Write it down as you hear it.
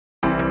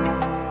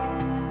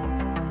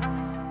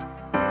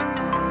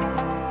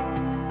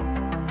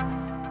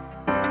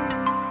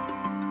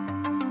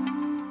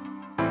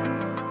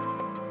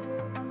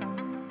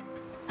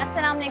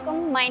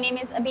Assalamualaikum. My name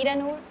is Abira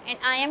Noor and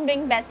I am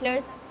doing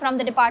bachelor's from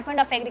the Department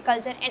of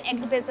Agriculture and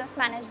Agribusiness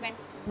Management.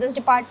 This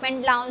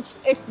department launched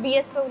its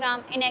BS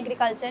program in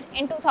Agriculture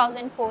in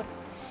 2004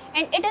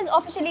 and it is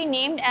officially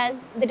named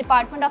as the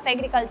Department of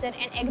Agriculture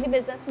and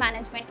Agribusiness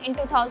Management in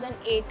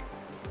 2008.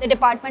 The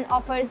department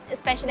offers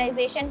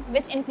specialization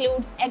which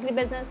includes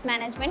agribusiness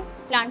management,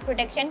 plant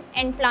protection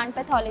and plant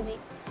pathology.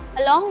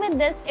 Along with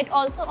this, it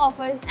also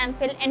offers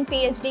MPhil and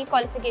PhD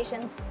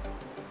qualifications.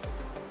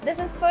 This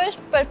is first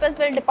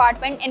purpose-built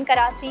department in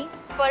Karachi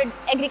for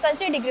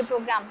agriculture degree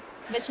program,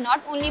 which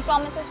not only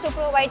promises to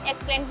provide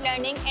excellent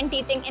learning and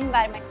teaching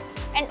environment,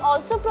 and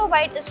also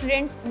provide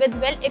students with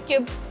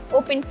well-equipped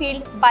open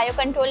field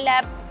biocontrol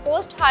lab,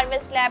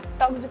 post-harvest lab,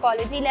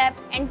 toxicology lab,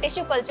 and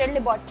tissue culture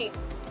laboratory,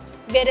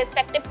 where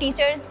respective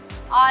teachers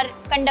are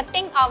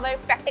conducting our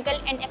practical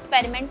and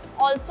experiments.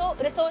 Also,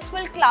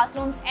 resourceful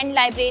classrooms and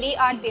library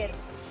are there.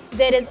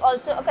 There is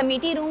also a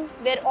committee room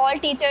where all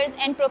teachers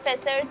and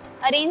professors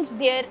arrange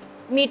their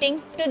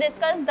meetings to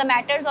discuss the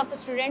matters of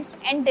students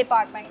and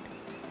department.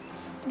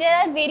 There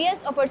are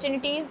various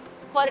opportunities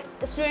for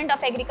students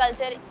of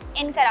agriculture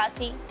in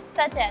Karachi,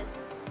 such as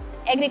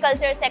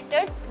agriculture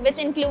sectors, which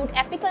include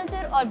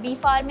apiculture or bee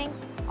farming,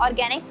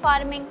 organic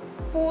farming,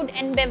 food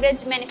and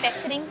beverage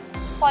manufacturing,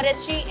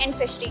 forestry and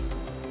fishery.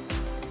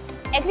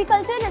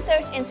 Agriculture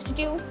research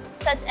institutes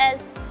such as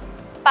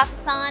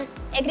Pakistan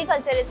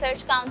Agriculture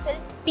Research Council,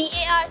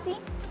 PARC,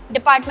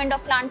 Department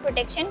of Plant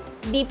Protection,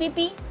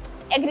 DPP,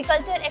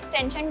 Agriculture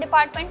Extension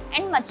Department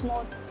and much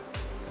more.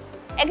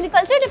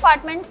 Agriculture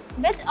departments,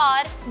 which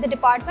are the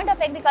Department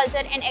of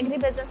Agriculture and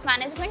Agribusiness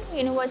Management,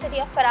 University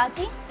of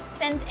Karachi,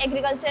 Sindh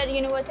Agriculture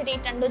University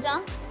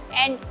Tandujam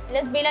and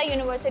Lisbela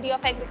University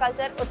of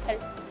Agriculture Uthal.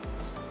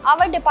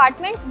 Our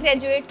department's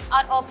graduates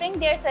are offering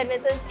their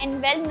services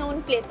in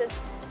well-known places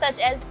such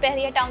as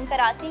Pehriya Town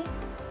Karachi,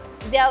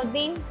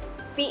 Ziauddin,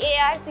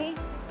 PARC,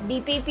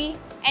 DPP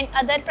and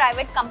other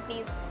private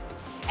companies.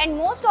 And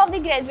most of the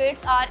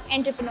graduates are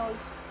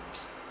entrepreneurs.